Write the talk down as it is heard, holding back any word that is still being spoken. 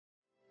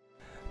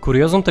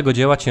Kuriozum tego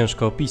dzieła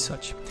ciężko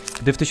opisać.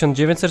 Gdy w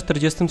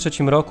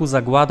 1943 roku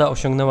zagłada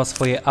osiągnęła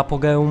swoje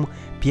apogeum,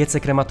 piece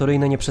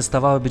krematoryjne nie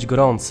przestawały być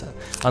gorące,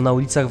 a na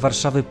ulicach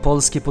Warszawy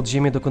polskie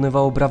podziemie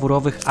dokonywało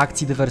brawurowych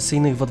akcji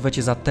dywersyjnych w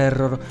odwecie za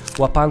terror,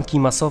 łapanki i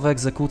masowe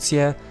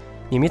egzekucje,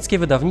 niemieckie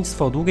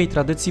wydawnictwo o długiej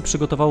tradycji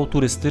przygotowało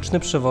turystyczny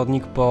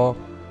przewodnik po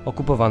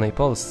okupowanej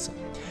Polsce.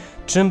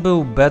 Czym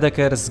był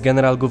Baedeker z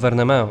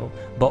Generalgouvernement,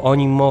 bo o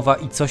nim mowa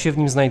i co się w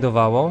nim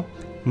znajdowało?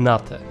 Na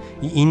te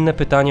i inne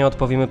pytania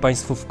odpowiemy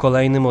Państwu w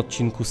kolejnym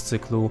odcinku z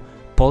cyklu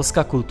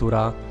Polska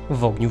kultura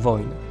w ogniu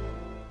wojny.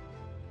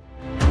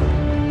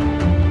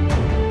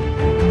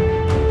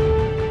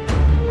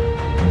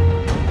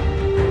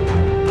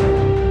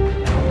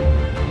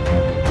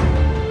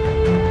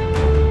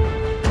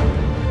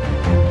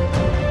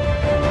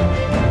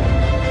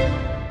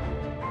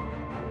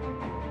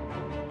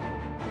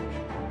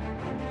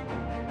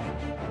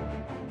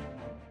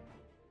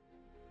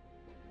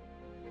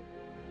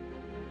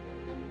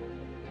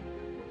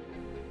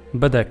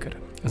 Baedeker,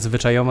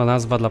 zwyczajowa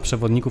nazwa dla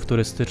przewodników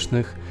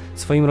turystycznych,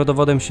 swoim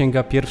rodowodem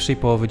sięga pierwszej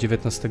połowy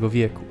XIX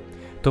wieku.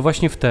 To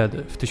właśnie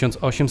wtedy, w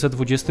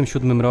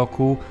 1827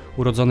 roku,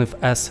 urodzony w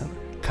Essen,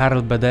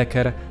 Karl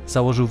Baedeker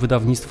założył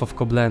wydawnictwo w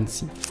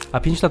Koblencji, a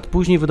 5 lat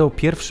później wydał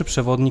pierwszy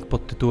przewodnik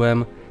pod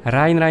tytułem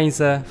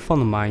Reinreise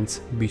von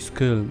Mainz bis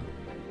Köln.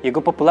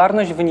 Jego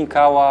popularność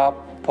wynikała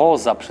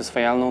poza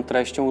przyswajalną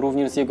treścią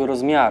również z jego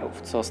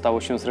rozmiarów, co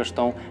stało się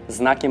zresztą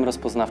znakiem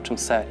rozpoznawczym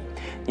serii.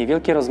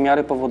 Niewielkie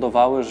rozmiary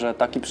powodowały, że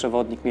taki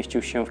przewodnik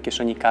mieścił się w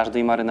kieszeni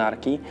każdej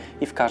marynarki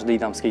i w każdej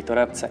damskiej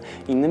torebce.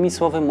 Innymi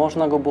słowy,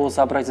 można go było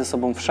zabrać ze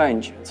sobą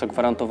wszędzie, co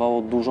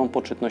gwarantowało dużą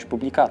poczytność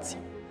publikacji.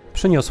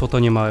 Przyniosło to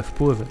niemałe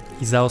wpływy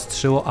i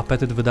zaostrzyło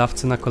apetyt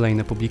wydawcy na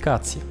kolejne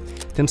publikacje.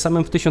 Tym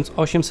samym w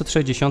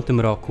 1860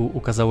 roku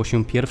ukazało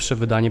się pierwsze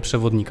wydanie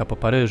przewodnika po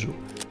Paryżu.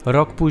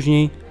 Rok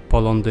później po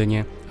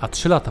Londynie, a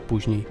 3 lata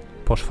później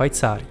po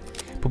Szwajcarii.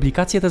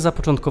 Publikacje te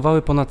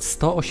zapoczątkowały ponad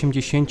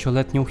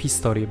 180-letnią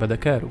historię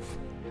Baedekerów.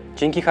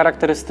 Dzięki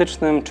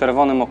charakterystycznym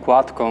czerwonym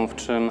okładkom, w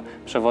czym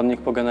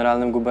przewodnik po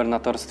generalnym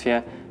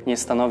gubernatorstwie nie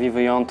stanowi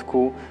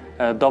wyjątku,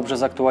 dobrze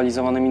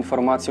zaktualizowanym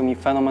informacjom i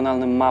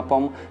fenomenalnym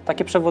mapom,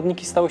 takie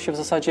przewodniki stały się w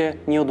zasadzie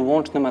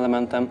nieodłącznym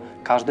elementem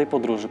każdej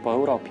podróży po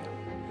Europie.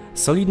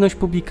 Solidność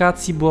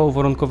publikacji była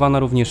uwarunkowana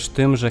również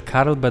tym, że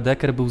Karl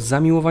Baedeker był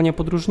zamiłowania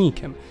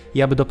podróżnikiem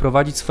i aby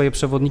doprowadzić swoje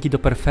przewodniki do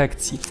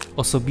perfekcji,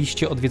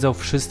 osobiście odwiedzał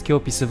wszystkie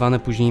opisywane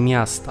później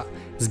miasta,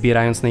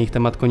 zbierając na ich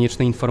temat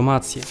konieczne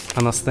informacje,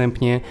 a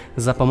następnie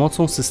za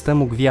pomocą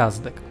systemu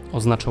gwiazdek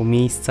oznaczał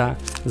miejsca,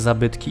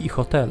 zabytki i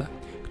hotele,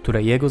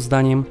 które jego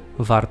zdaniem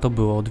warto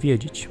było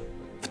odwiedzić.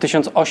 W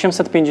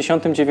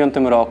 1859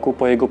 roku,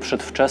 po jego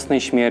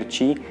przedwczesnej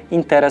śmierci,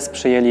 interes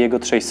przejęli jego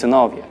 3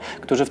 synowie,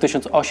 którzy w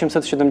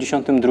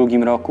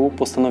 1872 roku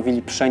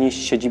postanowili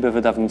przenieść siedzibę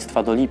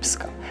wydawnictwa do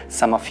Lipska.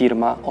 Sama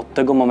firma od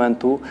tego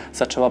momentu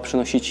zaczęła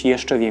przynosić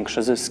jeszcze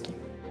większe zyski.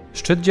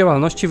 Szczyt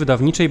działalności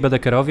wydawniczej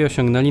Baedekerowie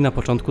osiągnęli na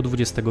początku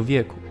XX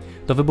wieku.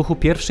 Do wybuchu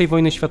I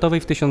wojny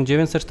światowej w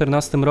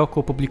 1914 roku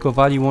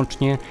opublikowali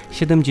łącznie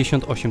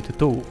 78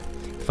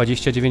 tytułów.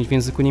 29 w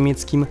języku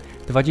niemieckim,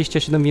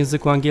 27 w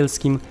języku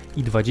angielskim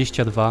i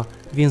 22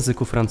 w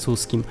języku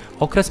francuskim.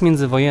 Okres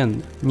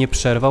międzywojenny nie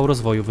przerwał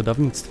rozwoju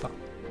wydawnictwa.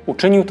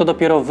 Uczynił to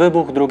dopiero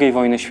wybuch II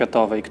wojny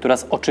światowej, która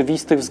z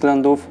oczywistych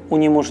względów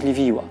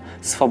uniemożliwiła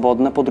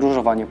swobodne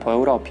podróżowanie po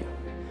Europie.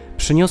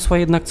 Przyniosła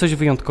jednak coś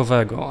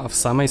wyjątkowego, a w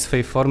samej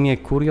swej formie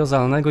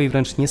kuriozalnego i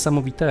wręcz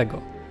niesamowitego.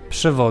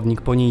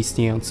 Przewodnik po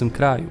nieistniejącym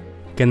kraju,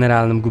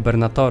 generalnym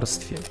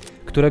gubernatorstwie,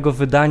 którego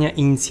wydania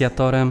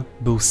inicjatorem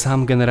był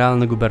sam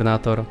generalny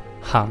gubernator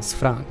Hans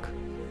Frank.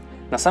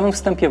 Na samym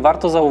wstępie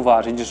warto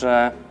zauważyć,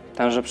 że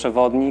tenże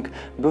przewodnik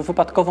był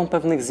wypadkową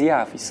pewnych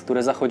zjawisk,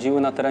 które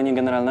zachodziły na terenie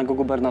generalnego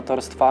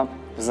gubernatorstwa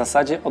w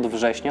zasadzie od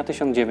września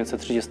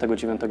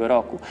 1939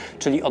 roku,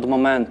 czyli od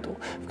momentu,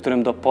 w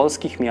którym do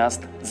polskich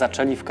miast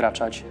zaczęli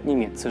wkraczać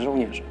niemieccy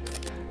żołnierze.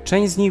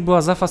 Część z nich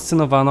była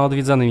zafascynowana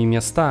odwiedzanymi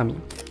miastami.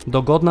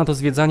 Dogodna do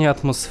zwiedzania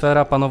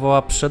atmosfera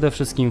panowała przede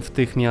wszystkim w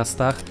tych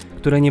miastach,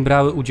 które nie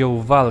brały udziału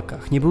w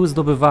walkach, nie były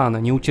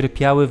zdobywane, nie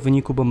ucierpiały w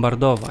wyniku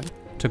bombardowań,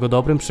 czego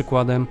dobrym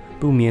przykładem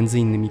był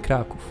m.in.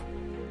 Kraków.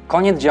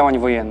 Koniec działań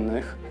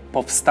wojennych,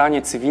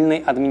 powstanie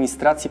cywilnej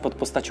administracji pod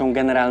postacią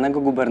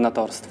generalnego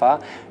gubernatorstwa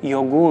i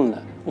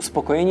ogólne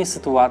uspokojenie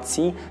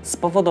sytuacji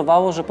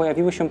spowodowało, że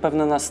pojawiły się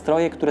pewne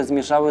nastroje, które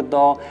zmierzały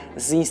do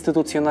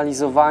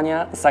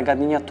zinstytucjonalizowania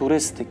zagadnienia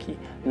turystyki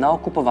na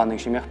okupowanych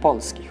ziemiach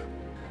polskich.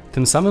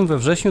 Tym samym we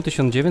wrześniu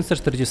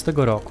 1940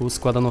 roku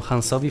składano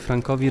Hansowi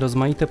Frankowi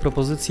rozmaite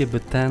propozycje, by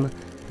ten,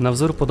 na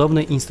wzór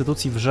podobnej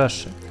instytucji w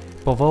Rzeszy,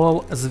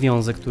 powołał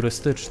Związek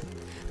Turystyczny.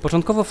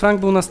 Początkowo Frank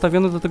był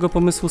nastawiony do tego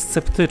pomysłu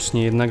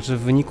sceptycznie, jednakże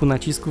w wyniku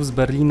nacisków z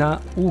Berlina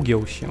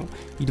ugiął się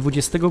i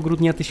 20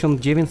 grudnia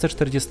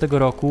 1940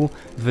 roku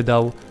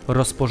wydał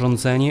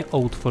rozporządzenie o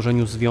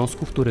utworzeniu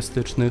związków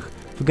turystycznych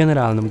w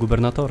generalnym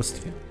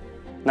gubernatorstwie.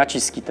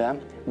 Naciski te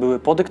były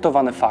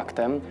podyktowane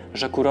faktem,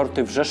 że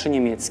kurorty w Rzeszy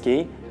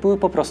Niemieckiej były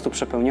po prostu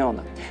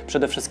przepełnione,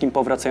 przede wszystkim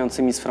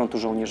powracającymi z frontu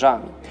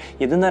żołnierzami.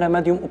 Jedyne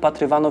remedium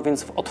upatrywano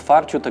więc w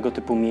otwarciu tego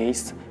typu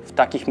miejsc w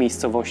takich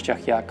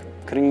miejscowościach jak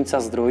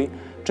Krynica-Zdrój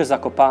czy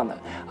Zakopane,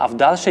 a w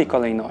dalszej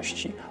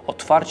kolejności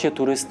otwarcie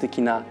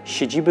turystyki na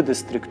siedziby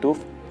dystryktów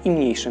i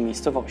mniejsze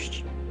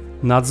miejscowości.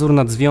 Nadzór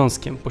nad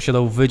związkiem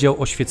posiadał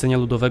Wydział Oświecenia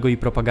Ludowego i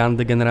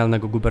Propagandy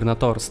Generalnego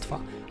Gubernatorstwa,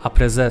 a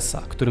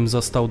prezesa, którym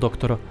został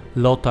dr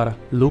Lothar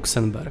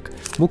Luxemburg,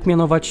 mógł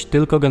mianować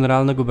tylko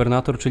generalny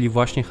gubernator, czyli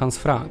właśnie Hans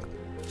Frank.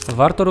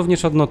 Warto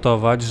również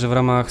odnotować, że w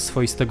ramach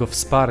swoistego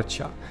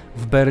wsparcia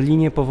w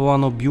Berlinie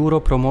powołano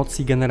Biuro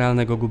Promocji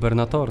Generalnego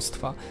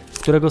Gubernatorstwa, w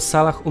którego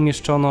salach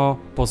umieszczono,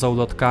 poza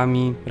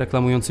ulotkami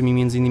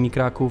reklamującymi m.in.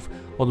 Kraków,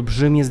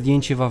 olbrzymie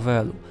zdjęcie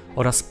Wawelu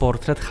oraz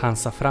portret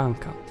Hansa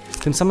Franka.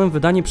 Tym samym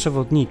wydanie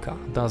przewodnika,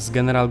 das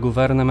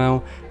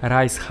Generalgouvernement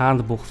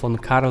Reichshandbuch von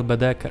Karl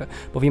Bedecker,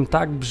 bowiem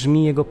tak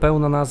brzmi jego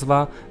pełna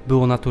nazwa,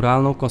 było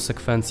naturalną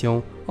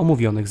konsekwencją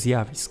omówionych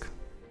zjawisk.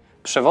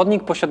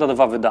 Przewodnik posiada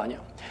dwa wydania.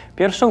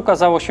 Pierwsze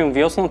ukazało się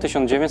wiosną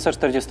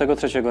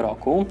 1943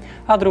 roku,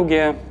 a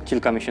drugie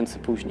kilka miesięcy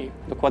później,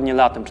 dokładnie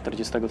latem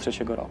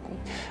 1943 roku.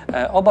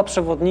 Oba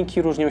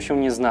przewodniki różnią się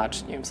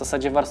nieznacznie, w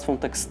zasadzie warstwą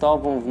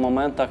tekstową w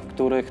momentach, w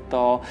których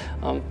to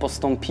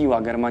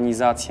postąpiła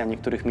germanizacja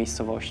niektórych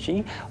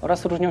miejscowości,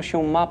 oraz różnią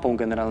się mapą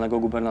generalnego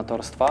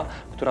gubernatorstwa,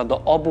 która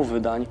do obu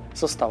wydań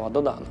została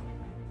dodana.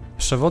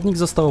 Przewodnik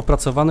został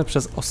opracowany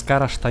przez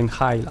Oskara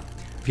Steinheila,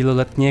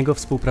 wieloletniego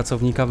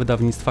współpracownika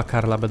wydawnictwa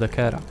Karla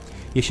Bedeckera.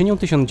 Jesienią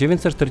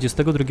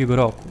 1942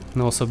 roku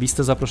na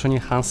osobiste zaproszenie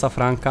Hansa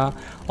Franka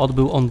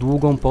odbył on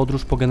długą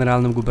podróż po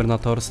generalnym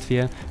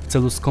gubernatorstwie w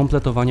celu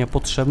skompletowania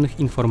potrzebnych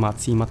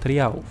informacji i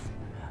materiałów.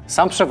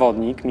 Sam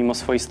przewodnik, mimo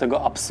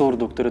swoistego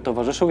absurdu, który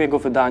towarzyszył jego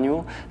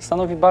wydaniu,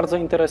 stanowi bardzo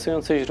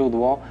interesujące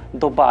źródło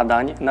do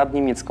badań nad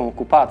niemiecką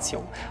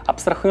okupacją.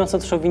 Abstrahując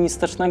od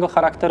szowinistycznego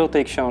charakteru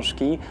tej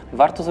książki,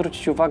 warto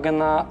zwrócić uwagę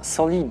na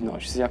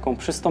solidność, z jaką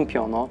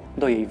przystąpiono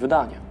do jej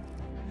wydania.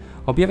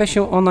 Objawia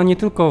się ona nie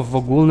tylko w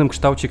ogólnym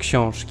kształcie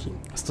książki,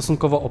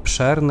 stosunkowo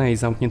obszernej,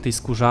 zamkniętej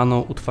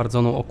skórzaną,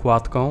 utwardzoną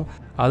okładką,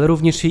 ale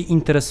również jej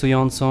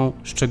interesującą,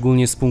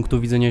 szczególnie z punktu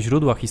widzenia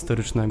źródła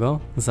historycznego,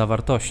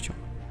 zawartością.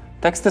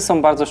 Teksty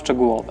są bardzo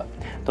szczegółowe.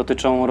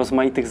 Dotyczą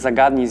rozmaitych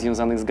zagadnień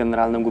związanych z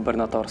generalnym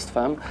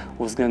gubernatorstwem,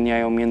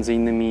 uwzględniają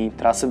m.in.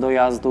 trasy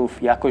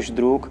dojazdów, jakość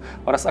dróg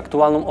oraz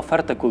aktualną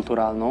ofertę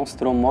kulturalną, z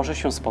którą może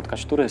się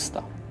spotkać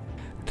turysta.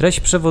 Treść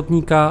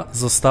przewodnika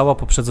została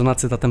poprzedzona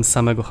cytatem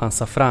samego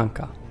Hansa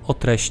Franka o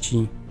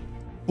treści: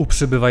 u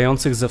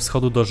przybywających ze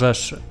wschodu do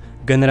Rzeszy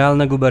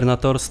generalne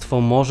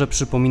gubernatorstwo może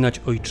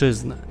przypominać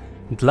ojczyznę.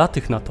 Dla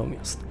tych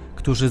natomiast,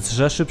 którzy z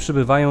Rzeszy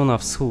przybywają na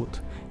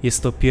wschód,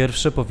 jest to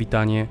pierwsze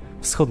powitanie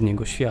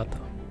wschodniego świata.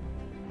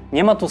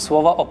 Nie ma tu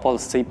słowa o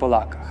Polsce i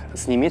Polakach.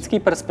 Z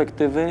niemieckiej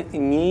perspektywy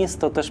nie jest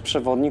to też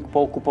przewodnik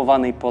po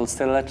okupowanej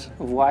Polsce, lecz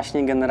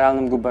właśnie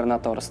generalnym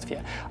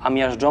gubernatorstwie, a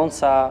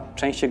miażdżąca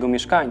część jego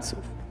mieszkańców,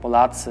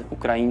 Polacy,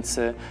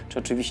 Ukraińcy czy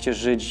oczywiście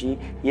Żydzi,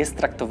 jest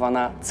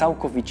traktowana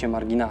całkowicie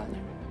marginalnie.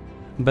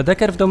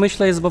 Bedecker w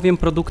domyśle jest bowiem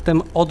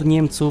produktem od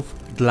Niemców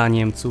dla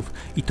Niemców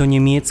i to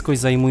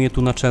niemieckość zajmuje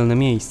tu naczelne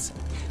miejsce.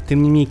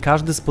 Tym niemniej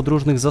każdy z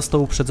podróżnych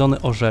został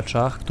uprzedzony o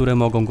rzeczach, które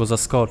mogą go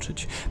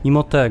zaskoczyć.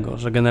 Mimo tego,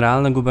 że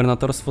generalne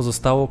gubernatorstwo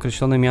zostało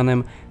określone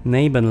mianem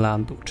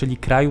Nebenlandu, czyli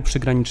kraju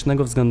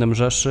przygranicznego względem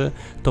Rzeszy,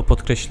 to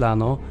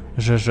podkreślano,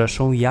 że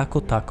Rzeszą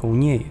jako taką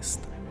nie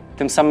jest.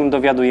 Tym samym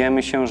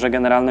dowiadujemy się, że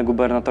generalne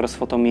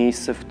gubernatorstwo to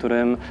miejsce, w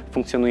którym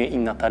funkcjonuje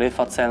inna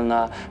taryfa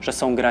celna, że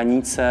są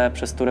granice,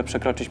 przez które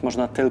przekroczyć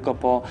można tylko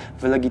po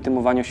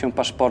wylegitymowaniu się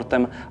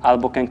paszportem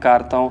albo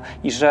kękartą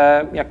i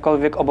że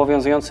jakkolwiek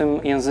obowiązującym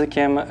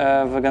językiem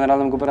w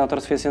generalnym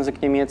gubernatorstwie jest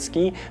język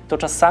niemiecki, to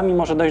czasami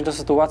może dojść do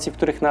sytuacji, w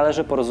których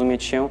należy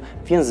porozumieć się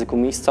w języku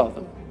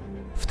miejscowym.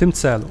 W tym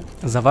celu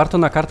zawarto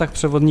na kartach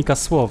przewodnika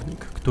słownik,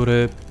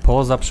 który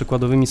poza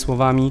przykładowymi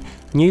słowami,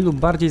 mniej lub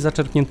bardziej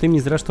zaczerpniętymi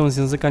zresztą z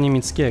języka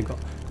niemieckiego,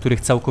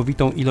 których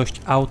całkowitą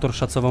ilość autor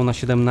szacował na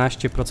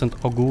 17%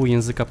 ogółu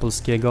języka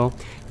polskiego,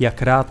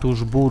 jak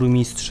ratusz,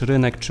 burmistrz,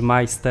 rynek czy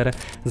majster,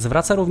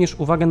 zwraca również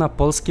uwagę na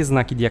polskie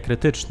znaki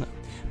diakrytyczne.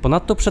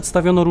 Ponadto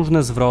przedstawiono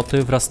różne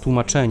zwroty wraz z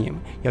tłumaczeniem,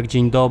 jak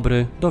dzień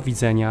dobry, do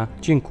widzenia,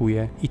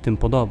 dziękuję i tym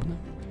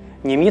podobne.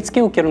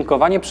 Niemieckie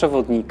ukierunkowanie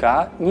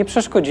przewodnika nie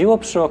przeszkodziło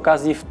przy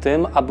okazji w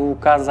tym, aby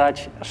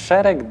ukazać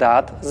szereg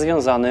dat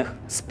związanych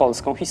z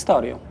polską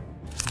historią.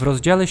 W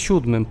rozdziale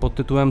 7 pod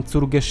tytułem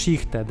Zur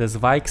Geschichte des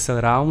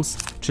Weichselraums,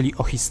 czyli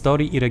o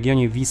historii i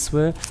regionie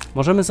Wisły,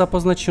 możemy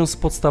zapoznać się z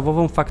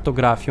podstawową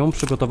faktografią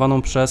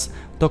przygotowaną przez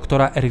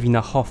doktora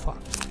Erwina Hoffa,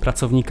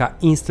 pracownika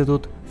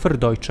Instytut für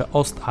Deutsche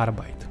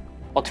Ostarbeit.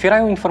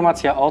 Otwierają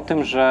informacja o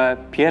tym, że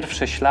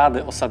pierwsze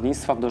ślady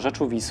osadnictwa w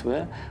dorzeczu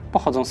Wisły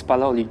pochodzą z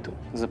paleolitu,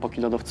 z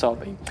epoki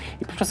lodowcowej.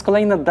 I poprzez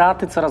kolejne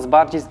daty coraz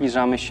bardziej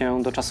zbliżamy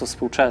się do czasów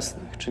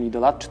współczesnych, czyli do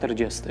lat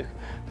 40.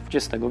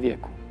 XX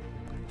wieku.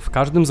 W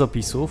każdym z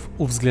opisów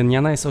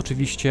uwzględniana jest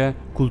oczywiście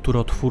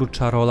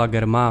kulturotwórcza rola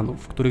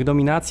Germanów, których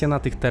dominacja na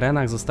tych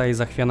terenach zostaje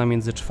zachwiana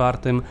między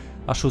IV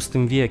a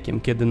VI wiekiem,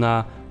 kiedy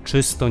na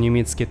czysto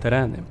niemieckie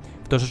tereny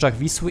w dorzeczach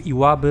Wisły i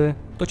Łaby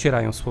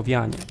docierają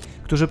Słowianie,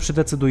 którzy przy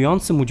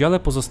decydującym udziale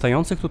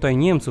pozostających tutaj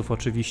Niemców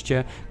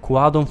oczywiście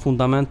kładą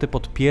fundamenty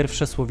pod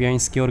pierwsze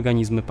słowiańskie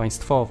organizmy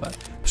państwowe,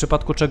 w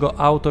przypadku czego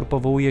autor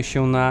powołuje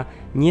się na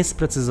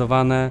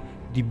niesprecyzowane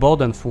Die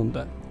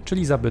Bodenfunde,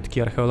 czyli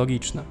zabytki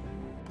archeologiczne.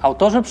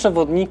 Autorzy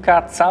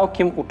przewodnika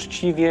całkiem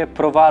uczciwie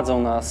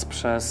prowadzą nas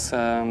przez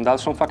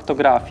dalszą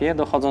faktografię,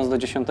 dochodząc do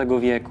X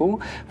wieku,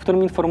 w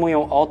którym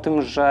informują o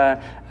tym, że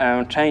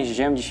część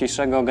ziem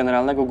dzisiejszego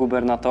generalnego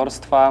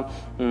gubernatorstwa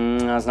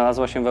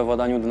znalazła się we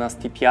władaniu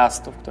dynastii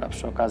Piastów, która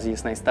przy okazji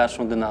jest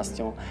najstarszą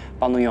dynastią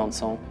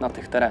panującą na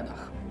tych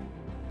terenach.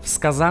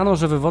 Wskazano,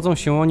 że wywodzą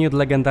się oni od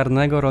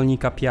legendarnego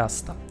rolnika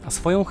Piasta, a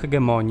swoją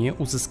hegemonię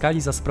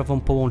uzyskali za sprawą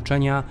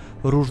połączenia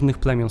różnych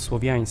plemion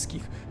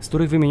słowiańskich, z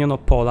których wymieniono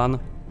Polan,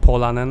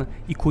 Polanen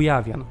i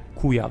Kujawian,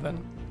 Kujawen.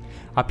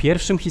 A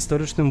pierwszym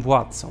historycznym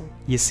władcą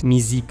jest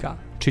Mizika,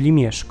 czyli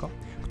Mieszko,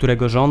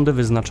 którego rządy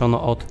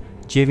wyznaczono od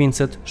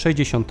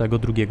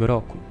 962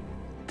 roku.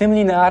 Tym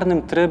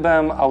linearnym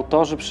trybem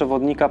autorzy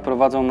przewodnika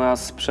prowadzą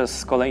nas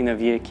przez kolejne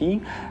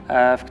wieki,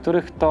 w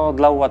których to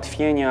dla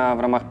ułatwienia w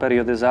ramach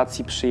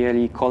periodyzacji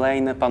przyjęli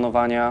kolejne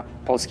panowania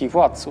polskich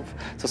władców,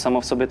 co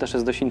samo w sobie też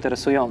jest dość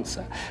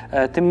interesujące.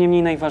 Tym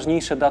niemniej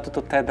najważniejsze daty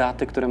to te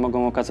daty, które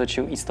mogą okazać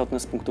się istotne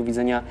z punktu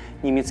widzenia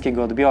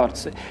niemieckiego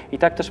odbiorcy. I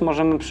tak też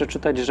możemy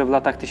przeczytać, że w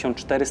latach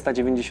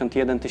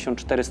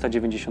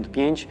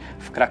 1491-1495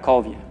 w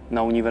Krakowie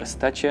na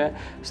uniwersytecie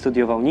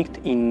studiował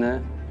nikt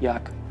inny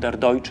jak der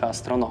Deutsche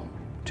Astronom,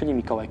 czyli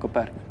Mikołaj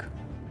Kopernik.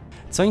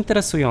 Co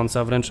interesujące,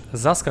 a wręcz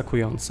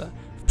zaskakujące,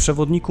 w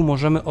przewodniku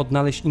możemy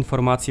odnaleźć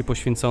informacje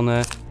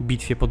poświęcone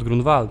bitwie pod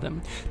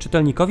Grunwaldem.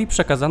 Czytelnikowi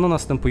przekazano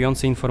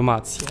następujące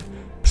informacje.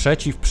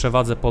 Przeciw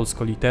przewadze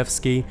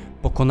polsko-litewskiej,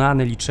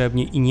 pokonany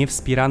liczebnie i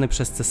niewspierany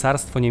przez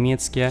cesarstwo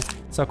niemieckie,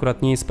 co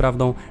akurat nie jest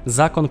prawdą,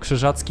 zakon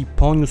krzyżacki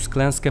poniósł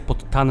klęskę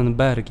pod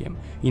Tannenbergiem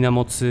i na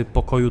mocy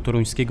pokoju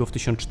toruńskiego w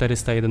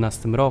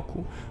 1411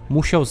 roku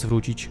musiał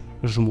zwrócić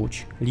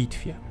żmudź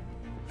Litwie.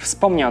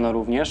 Wspomniano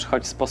również,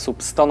 choć w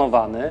sposób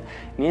stonowany,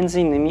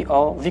 m.in.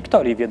 o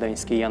Wiktorii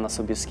Wiedeńskiej Jana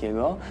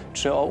Sobieskiego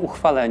czy o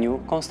uchwaleniu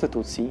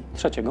Konstytucji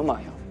 3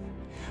 maja.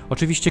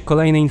 Oczywiście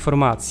kolejne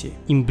informacje,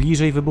 im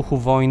bliżej wybuchu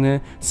wojny,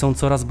 są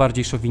coraz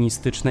bardziej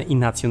szowinistyczne i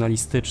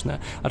nacjonalistyczne,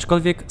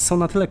 aczkolwiek są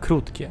na tyle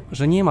krótkie,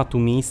 że nie ma tu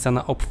miejsca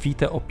na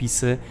obfite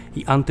opisy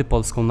i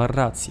antypolską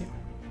narrację.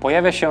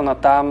 Pojawia się ona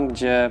tam,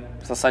 gdzie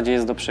w zasadzie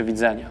jest do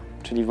przewidzenia,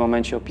 czyli w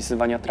momencie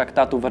opisywania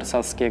traktatu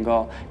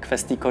wersalskiego,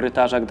 kwestii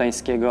korytarza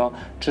gdańskiego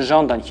czy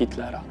żądań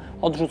Hitlera,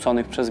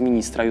 odrzuconych przez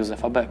ministra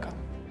Józefa Becka.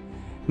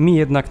 Mi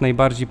jednak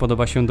najbardziej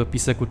podoba się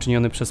dopisek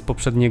uczyniony przez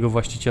poprzedniego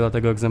właściciela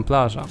tego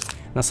egzemplarza.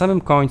 Na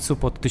samym końcu,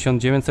 pod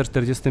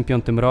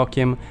 1945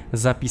 rokiem,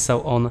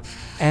 zapisał on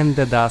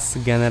Ende das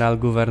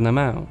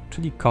Generalgouvernement,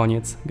 czyli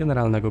koniec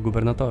generalnego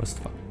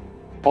gubernatorstwa.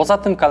 Poza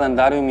tym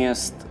kalendarium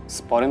jest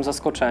sporym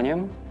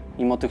zaskoczeniem.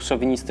 Mimo tych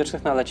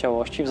szowinistycznych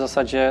naleciałości w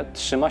zasadzie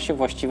trzyma się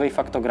właściwej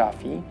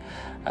faktografii,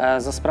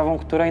 za sprawą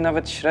której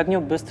nawet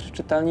średnio bystry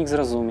czytelnik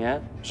zrozumie,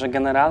 że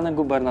generalne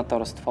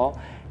gubernatorstwo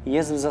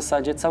jest w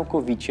zasadzie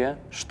całkowicie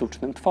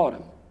sztucznym tworem.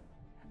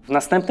 W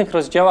następnych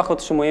rozdziałach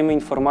otrzymujemy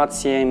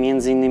informacje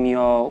m.in.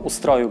 o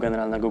ustroju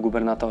generalnego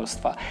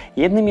gubernatorstwa.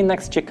 Jednym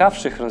jednak z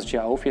ciekawszych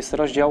rozdziałów jest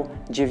rozdział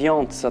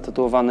 9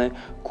 zatytułowany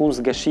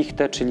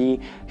Kunstgeschichte, czyli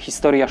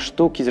historia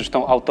sztuki,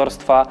 zresztą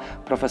autorstwa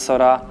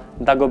profesora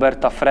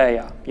Dagoberta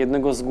Freya,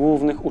 jednego z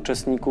głównych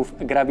uczestników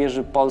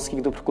grabieży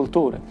polskich dóbr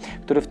kultury,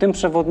 który w tym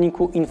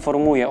przewodniku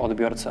informuje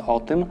odbiorcę o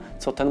tym,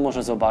 co ten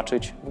może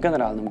zobaczyć w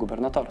generalnym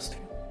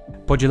gubernatorstwie.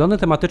 Podzielony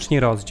tematycznie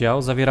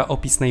rozdział zawiera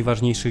opis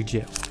najważniejszych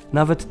dzieł,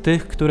 nawet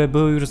tych, które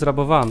były już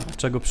zrabowane,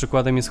 czego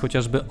przykładem jest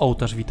chociażby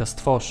ołtarz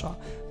Witastwosza,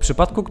 w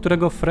przypadku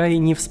którego Frey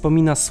nie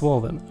wspomina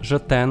słowem, że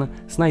ten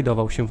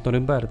znajdował się w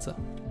Norymberdze.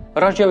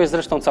 Rozdział jest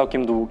zresztą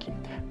całkiem długi.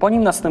 Po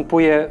nim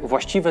następuje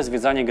właściwe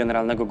zwiedzanie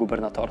generalnego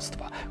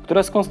gubernatorstwa,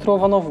 które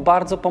skonstruowano w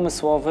bardzo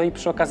pomysłowy i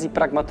przy okazji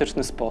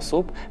pragmatyczny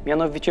sposób,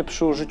 mianowicie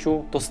przy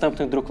użyciu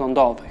dostępnych dróg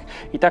lądowych.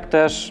 I tak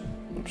też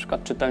na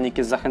przykład czytelnik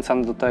jest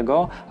zachęcany do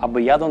tego,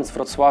 aby jadąc z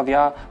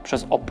Wrocławia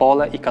przez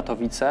Opole i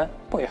Katowice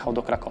pojechał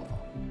do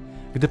Krakowa.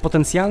 Gdy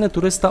potencjalny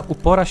turysta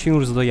upora się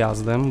już z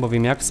dojazdem,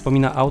 bowiem jak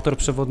wspomina autor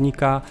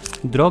przewodnika,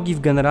 drogi w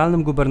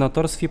generalnym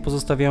gubernatorstwie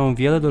pozostawiają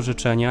wiele do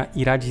życzenia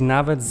i radzi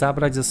nawet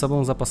zabrać ze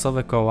sobą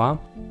zapasowe koła,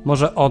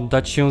 może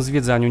oddać się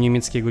zwiedzaniu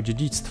niemieckiego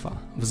dziedzictwa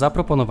w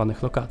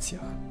zaproponowanych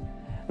lokacjach.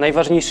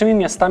 Najważniejszymi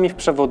miastami w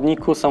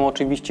przewodniku są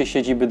oczywiście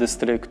siedziby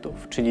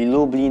dystryktów, czyli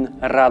Lublin,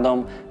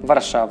 Radom,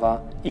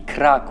 Warszawa i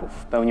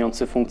Kraków,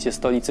 pełniący funkcję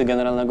stolicy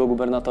generalnego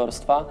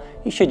gubernatorstwa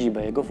i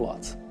siedzibę jego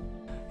władz.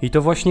 I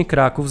to właśnie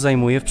Kraków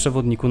zajmuje w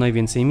przewodniku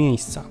najwięcej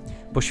miejsca.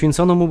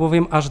 Poświęcono mu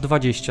bowiem aż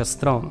 20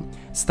 stron.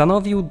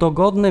 Stanowił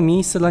dogodne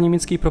miejsce dla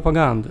niemieckiej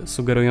propagandy,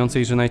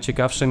 sugerującej, że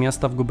najciekawsze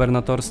miasta w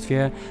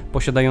gubernatorstwie,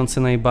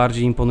 posiadające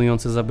najbardziej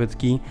imponujące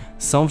zabytki,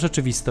 są w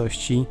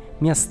rzeczywistości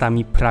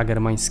miastami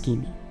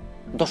pragermańskimi.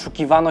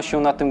 Doszukiwano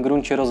się na tym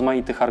gruncie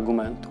rozmaitych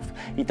argumentów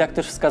i tak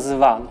też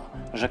wskazywano,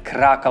 że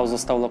Krakał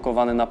został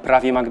lokowany na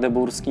prawie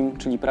magdeburskim,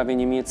 czyli prawie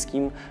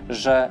niemieckim,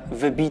 że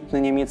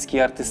wybitny niemiecki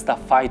artysta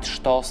Veit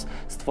Stoss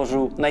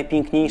stworzył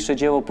najpiękniejsze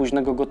dzieło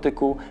późnego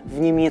gotyku w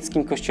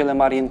niemieckim kościele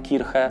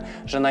Marienkirche,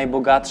 że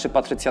najbogatszy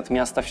patrycjat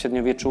miasta w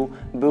średniowieczu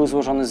był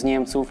złożony z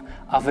Niemców,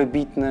 a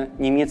wybitny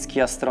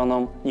niemiecki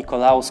astronom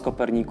Nikolaus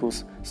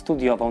Kopernikus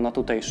studiował na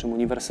tutejszym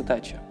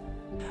uniwersytecie.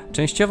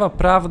 Częściowa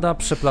prawda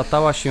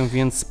przeplatała się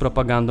więc z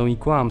propagandą i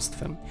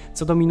kłamstwem,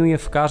 co dominuje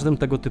w każdym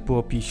tego typu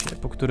opisie,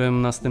 po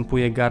którym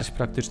następuje garść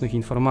praktycznych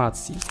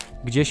informacji.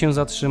 Gdzie się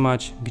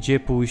zatrzymać, gdzie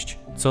pójść,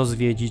 co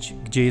zwiedzić,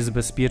 gdzie jest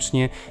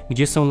bezpiecznie,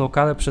 gdzie są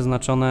lokale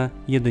przeznaczone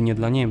jedynie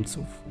dla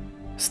Niemców.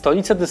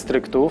 Stolice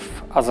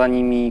dystryktów, a za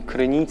nimi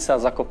Krynica,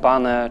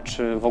 Zakopane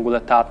czy w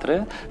ogóle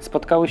Tatry,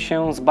 spotkały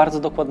się z bardzo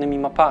dokładnymi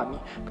mapami,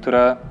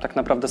 które tak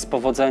naprawdę z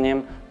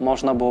powodzeniem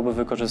można byłoby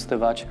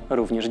wykorzystywać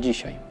również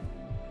dzisiaj.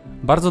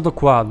 Bardzo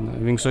dokładne,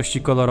 w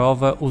większości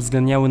kolorowe,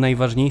 uwzględniały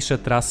najważniejsze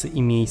trasy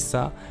i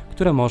miejsca,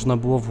 które można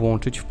było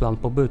włączyć w plan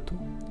pobytu.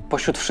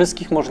 Pośród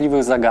wszystkich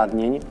możliwych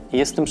zagadnień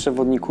jest w tym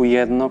przewodniku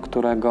jedno,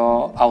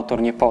 którego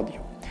autor nie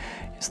podjął.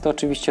 Jest to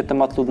oczywiście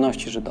temat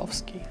ludności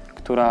żydowskiej,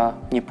 która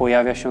nie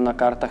pojawia się na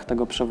kartach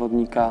tego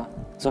przewodnika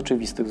z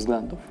oczywistych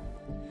względów.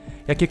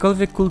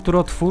 Jakiekolwiek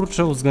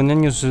kulturotwórcze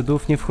uwzględnianie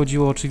Żydów nie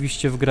wchodziło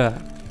oczywiście w grę.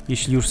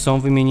 Jeśli już są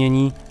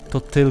wymienieni,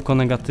 to tylko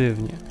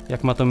negatywnie,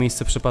 jak ma to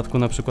miejsce w przypadku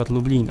np.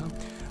 Lublina.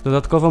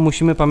 Dodatkowo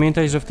musimy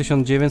pamiętać, że w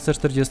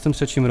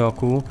 1943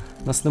 roku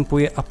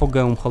następuje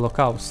apogeum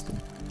Holokaustu.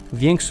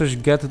 Większość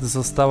gett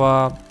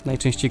została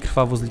najczęściej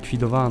krwawo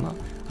zlikwidowana,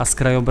 a z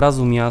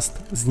krajobrazu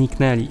miast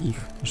zniknęli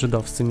ich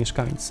żydowscy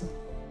mieszkańcy.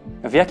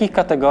 W jakich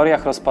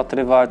kategoriach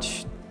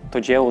rozpatrywać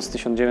to dzieło z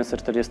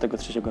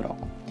 1943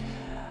 roku?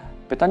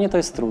 Pytanie to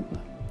jest trudne,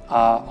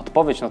 a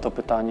odpowiedź na to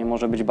pytanie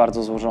może być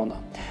bardzo złożona.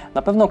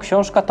 Na pewno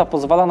książka ta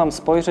pozwala nam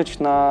spojrzeć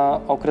na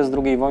okres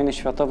II wojny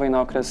światowej,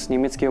 na okres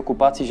niemieckiej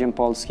okupacji ziem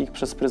polskich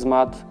przez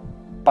pryzmat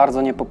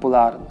bardzo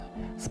niepopularny,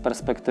 z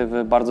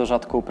perspektywy bardzo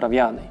rzadko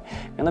uprawianej,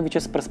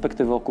 mianowicie z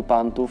perspektywy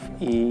okupantów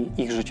i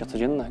ich życia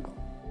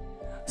codziennego.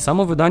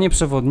 Samo wydanie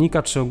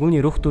przewodnika, czy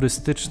ogólnie ruch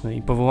turystyczny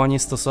i powołanie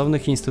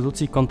stosownych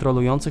instytucji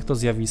kontrolujących to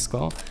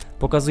zjawisko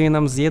pokazuje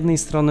nam z jednej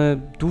strony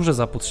duże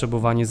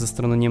zapotrzebowanie ze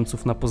strony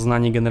Niemców na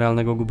poznanie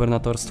generalnego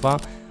gubernatorstwa,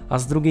 a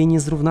z drugiej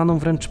niezrównaną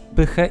wręcz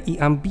pychę i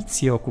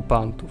ambicje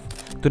okupantów,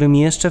 którym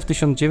jeszcze w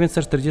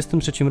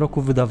 1943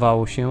 roku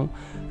wydawało się,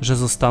 że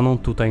zostaną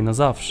tutaj na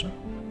zawsze.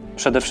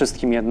 Przede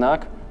wszystkim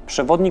jednak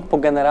przewodnik po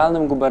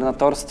generalnym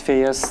gubernatorstwie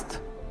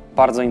jest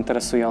bardzo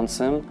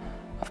interesującym,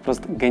 a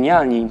wprost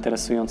genialnie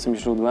interesującym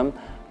źródłem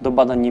do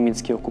badań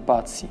niemieckiej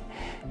okupacji.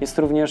 Jest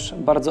również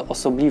bardzo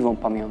osobliwą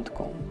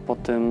pamiątką po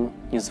tym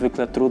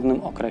niezwykle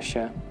trudnym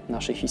okresie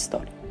naszej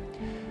historii.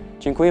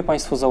 Dziękuję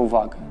Państwu za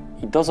uwagę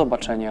i do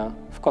zobaczenia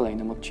w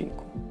kolejnym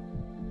odcinku.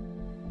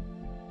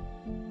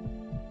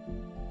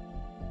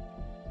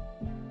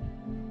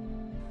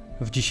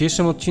 W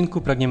dzisiejszym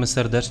odcinku pragniemy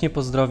serdecznie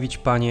pozdrowić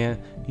panie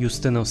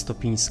Justynę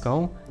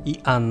Stopińską i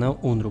Annę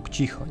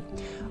Unruk-Cichoń,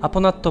 a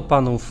ponadto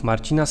panów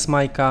Marcina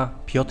Smajka,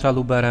 Piotra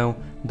Luberę,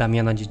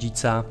 Damiana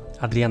Dziedzica,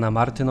 Adriana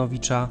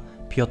Martynowicza,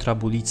 Piotra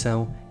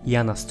Bulicę,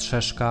 Jana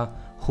Strzeszka,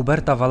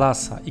 Huberta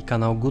Walasa i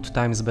kanał Good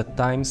Times Bad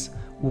Times,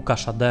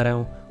 Łukasza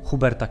Derę,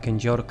 Huberta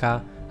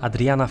Kędziorka,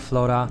 Adriana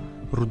Flora,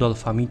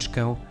 Rudolfa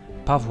Miczkę,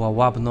 Pawła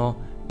Łabno,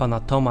 pana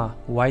Toma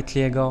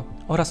Whiteley'ego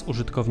oraz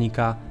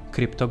użytkownika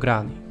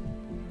Kryptograni.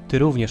 Ty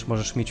również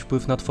możesz mieć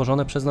wpływ na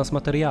tworzone przez nas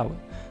materiały.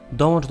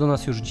 Dołącz do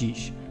nas już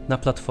dziś na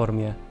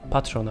platformie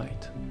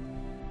Patronite.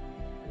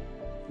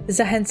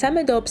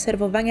 Zachęcamy do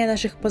obserwowania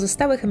naszych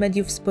pozostałych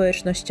mediów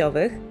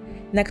społecznościowych,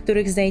 na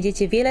których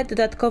znajdziecie wiele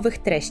dodatkowych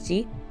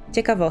treści,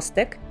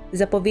 ciekawostek,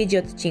 zapowiedzi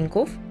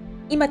odcinków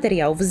i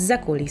materiałów zza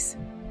kulis.